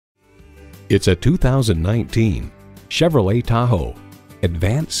It's a 2019 Chevrolet Tahoe.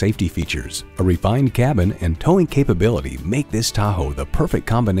 Advanced safety features, a refined cabin, and towing capability make this Tahoe the perfect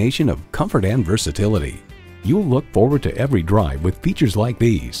combination of comfort and versatility. You'll look forward to every drive with features like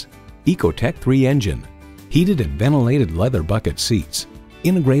these: Ecotec 3 engine, heated and ventilated leather bucket seats,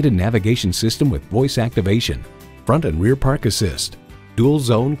 integrated navigation system with voice activation, front and rear park assist, dual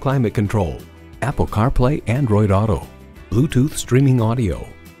zone climate control, Apple CarPlay, Android Auto, Bluetooth streaming audio,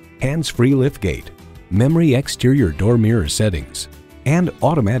 hands-free liftgate, memory exterior door mirror settings, and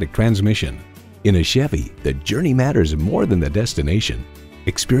automatic transmission. In a Chevy, the journey matters more than the destination.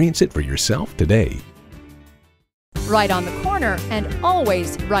 Experience it for yourself today. Right on the corner and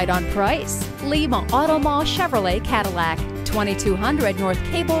always right on price. Lima Auto Mall Chevrolet Cadillac, 2200 North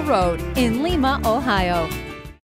Cable Road in Lima, Ohio.